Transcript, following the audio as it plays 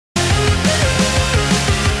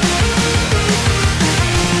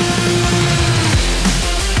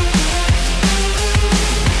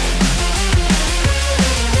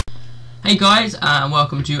Hey guys, and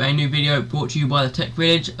welcome to a new video brought to you by the Tech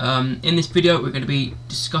Village. In this video we're going to be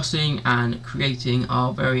discussing and creating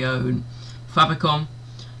our very own favicon.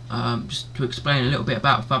 Just to explain a little bit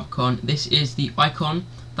about favicon, this is the icon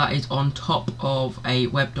that is on top of a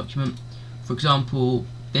web document. For example,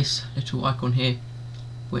 this little icon here,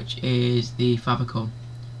 which is the favicon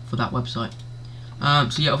for that website.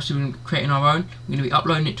 So yeah, obviously we're going to be creating our own. We're going to be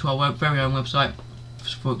uploading it to our very own website.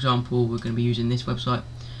 For example, we're going to be using this website,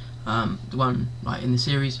 the one right in the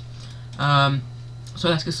series. So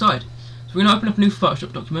let's get started. So we're going to open up a new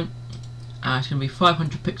Photoshop document. It's going to be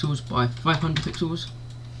 500 pixels by 500 pixels.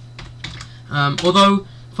 Although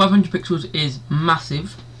 500 pixels is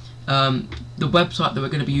massive, the website that we're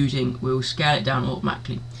going to be using will scale it down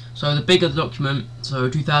automatically. So the bigger the document, so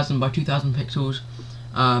 2000 by 2000 pixels,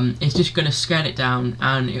 it's just going to scale it down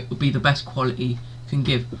and it will be the best quality you can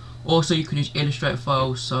give. Also, you can use Illustrator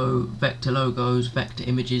files, so vector logos, vector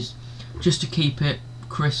images, just to keep it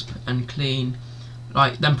crisp and clean,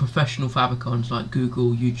 like them professional favicons like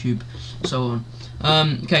Google, YouTube, so on.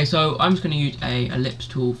 Okay, so I'm just going to use a ellipse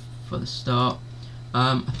tool for the start.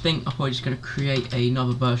 I think I'm probably just going to create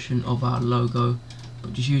another version of our logo,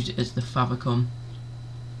 but just use it as the favicon.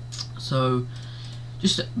 So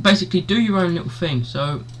just basically do your own little thing.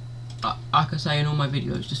 So like I say in all my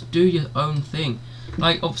videos, just do your own thing.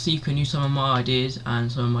 Like, obviously you can use some of my ideas and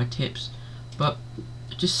some of my tips, but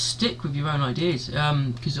just stick with your own ideas,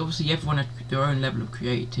 because obviously everyone has their own level of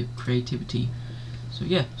creativity. So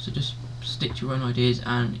yeah, so just stick to your own ideas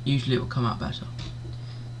and usually it will come out better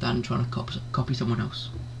than trying to copy someone else.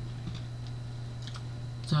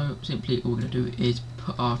 So simply all we're going to do is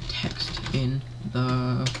put our text in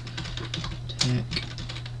the Tech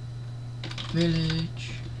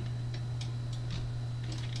Village.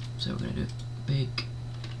 So we're going to do it big.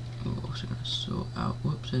 We're also going to sort out,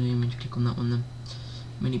 whoops, I didn't mean to click on that one then.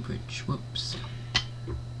 Mini bridge, whoops.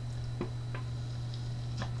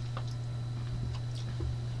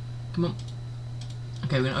 Come on.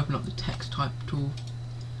 Okay, we're going to open up the text type tool.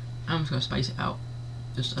 And I'm just going to space it out,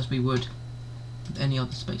 just as we would with any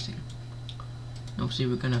other spacing. And obviously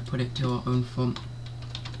we're going to put it to our own font,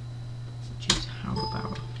 which is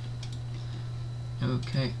Harabara.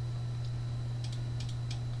 Okay.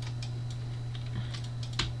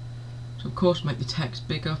 So of course make the text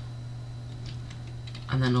bigger,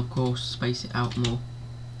 and then of course space it out more.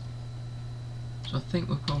 So I think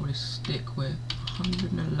we'll probably stick with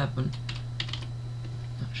 111.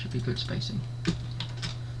 That should be good spacing.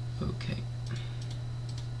 Okay.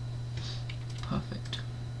 Perfect.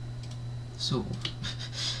 Sort of.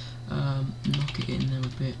 Knock it in there a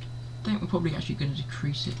bit. I think we're probably actually going to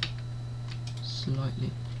decrease it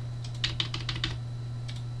slightly.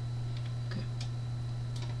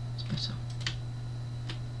 Better.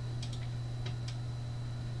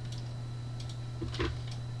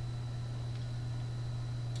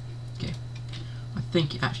 Okay, I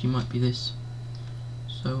think it actually might be this.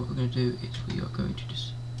 So what we're going to do is we are going to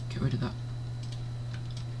just get rid of that.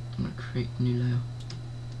 I'm going to create a new layer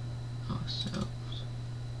ourselves.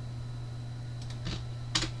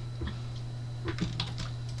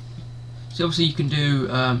 So obviously you can do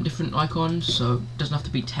different icons, so it doesn't have to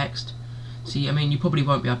be text. See, I mean, you probably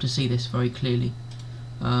won't be able to see this very clearly,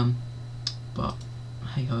 but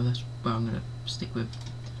hey ho, that's where I'm going to stick with.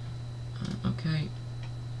 Okay,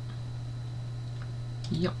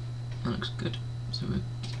 yep, that looks good, so we'll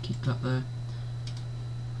keep that there.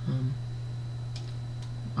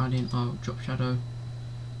 Add in our drop shadow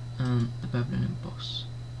and the bevel and emboss.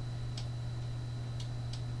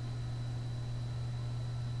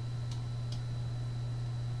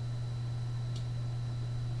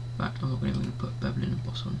 I'm not even going to put bevel and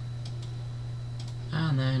emboss on,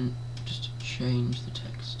 and then just change the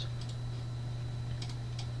text.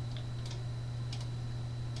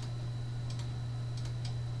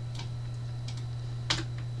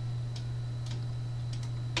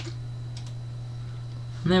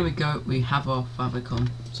 And there we go, we have our favicon.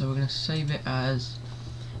 So we're going to save it as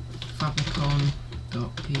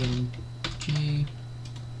favicon.png.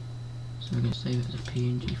 So we're going to save it as a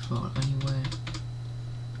PNG file anywhere.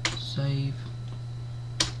 Save,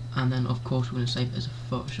 and then of course we're going to save it as a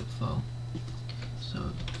Photoshop file.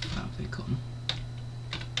 So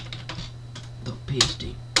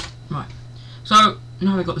favicon.psd. Right, so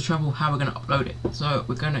now we've got the trouble how we're going to upload it. So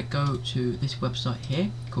we're going to go to this website here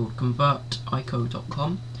called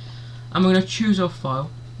convertico.com, and we're going to choose our file,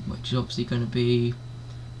 which is obviously going to be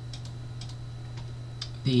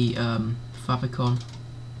the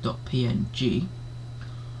favicon.png.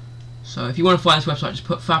 So if you want to find this website, just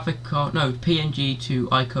put PNG to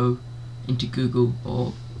ICO into Google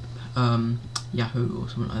or Yahoo or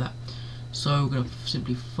something like that. So we're going to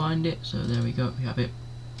simply find it. So there we go, we have it,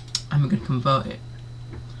 and we're going to convert it.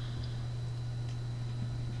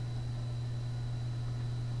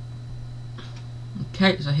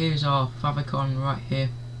 Okay, so here's our Favicon right here.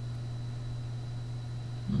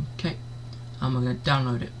 Okay, and we're going to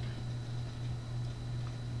download it.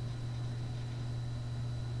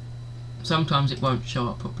 Sometimes it won't show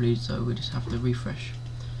up properly, so we just have to refresh.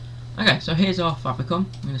 Okay, so here's our Favicon.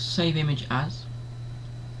 I'm going to save image as,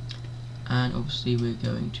 and obviously we're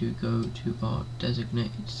going to go to our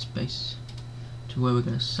designated space to where we're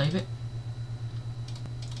going to save it.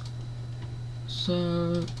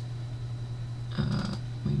 So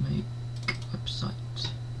we make website,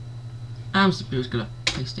 and I'm simply just going to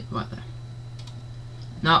paste it right there.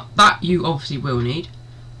 Now that you obviously will need,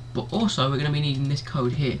 but also we're going to be needing this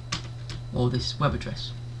code here, or this web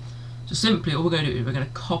address. So simply all we're going to do is we're going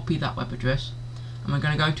to copy that web address, and we're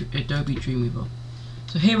going to go to Adobe Dreamweaver.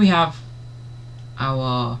 So here we have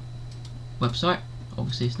our website.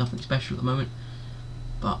 Obviously it's nothing special at the moment,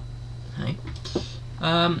 but hey,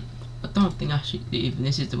 I don't think actually even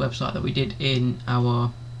this is the website that we did in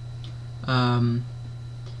our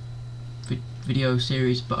video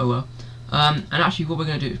series, but oh well. And actually what we're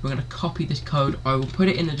going to do is we're going to copy this code. I will put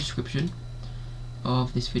it in the description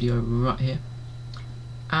of this video right here,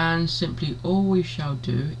 and simply all we shall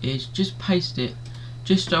do is just paste it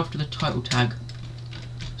just after the title tag.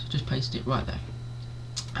 So just paste it right there,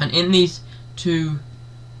 and in these two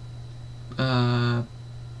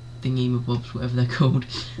thingy-mabobs, whatever they're called,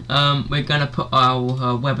 we're going to put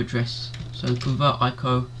our web address. So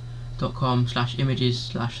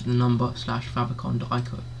convertico.com/images/the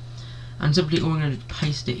number/favicon.ico, and simply all we're going to do is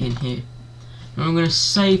paste it in here. And we're going to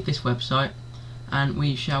save this website, and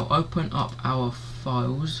we shall open up our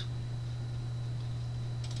files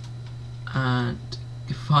and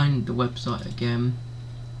find the website again.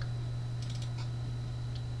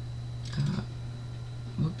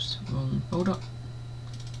 Whoops, wrong folder.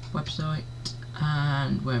 Website,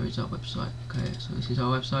 and where is our website? Okay, so this is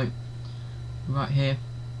our website right here,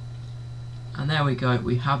 and there we go,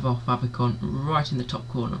 we have our Favicon right in the top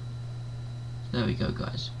corner. There we go,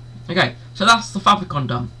 guys. Okay, so that's the Favicon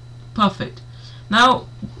done. Perfect. Now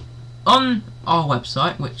on our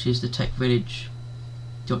website, which is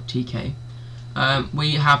thetechvillage.tk,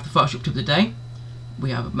 we have the Photoshop tip of the day.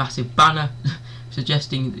 We have a massive banner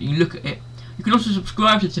suggesting that you look at it. You can also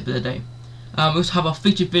subscribe to the tip of the day. We also have our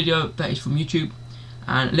featured video that is from YouTube,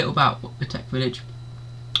 and a little about the Tech Village.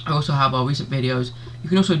 I also have our recent videos. You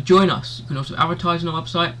can also join us. You can also advertise on our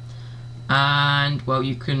website, and well,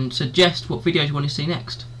 you can suggest what videos you want to see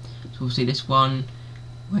next. So we'll see this one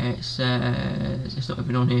where it says, it's not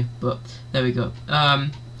even on here, but there we go.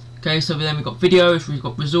 Okay, so then we've got videos, we've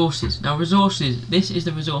got resources. Now resources, this is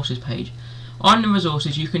the resources page. On the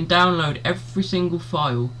resources you can download every single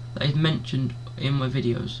file that is mentioned in my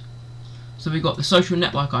videos. So we've got the social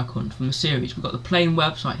network icon from the series, we've got the plain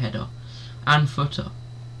website header and footer,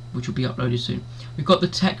 which will be uploaded soon. We've got the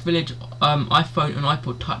Tech Village iPhone and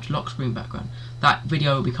iPod Touch lock screen background. That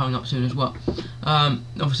video will be coming up soon as well.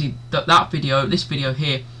 Obviously this video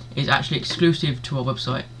here is actually exclusive to our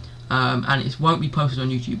website, and it won't be posted on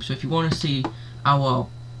YouTube. So if you want to see our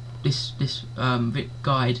this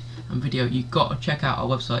guide and video, you've got to check out our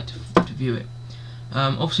website to view it.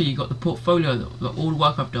 Obviously you've got the portfolio, that all the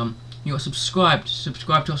work I've done. You've got subscribe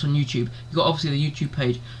to us on YouTube. You've got obviously the YouTube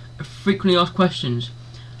page, frequently asked questions,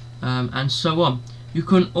 and so on. You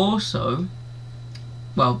can also,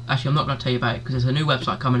 well, actually I'm not going to tell you about it because there's a new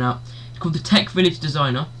website coming out. It's called the Tech Village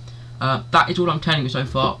Designer. That is all I'm telling you so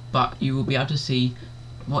far, but you will be able to see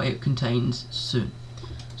what it contains soon.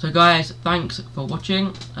 So guys, thanks for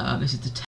watching. This is the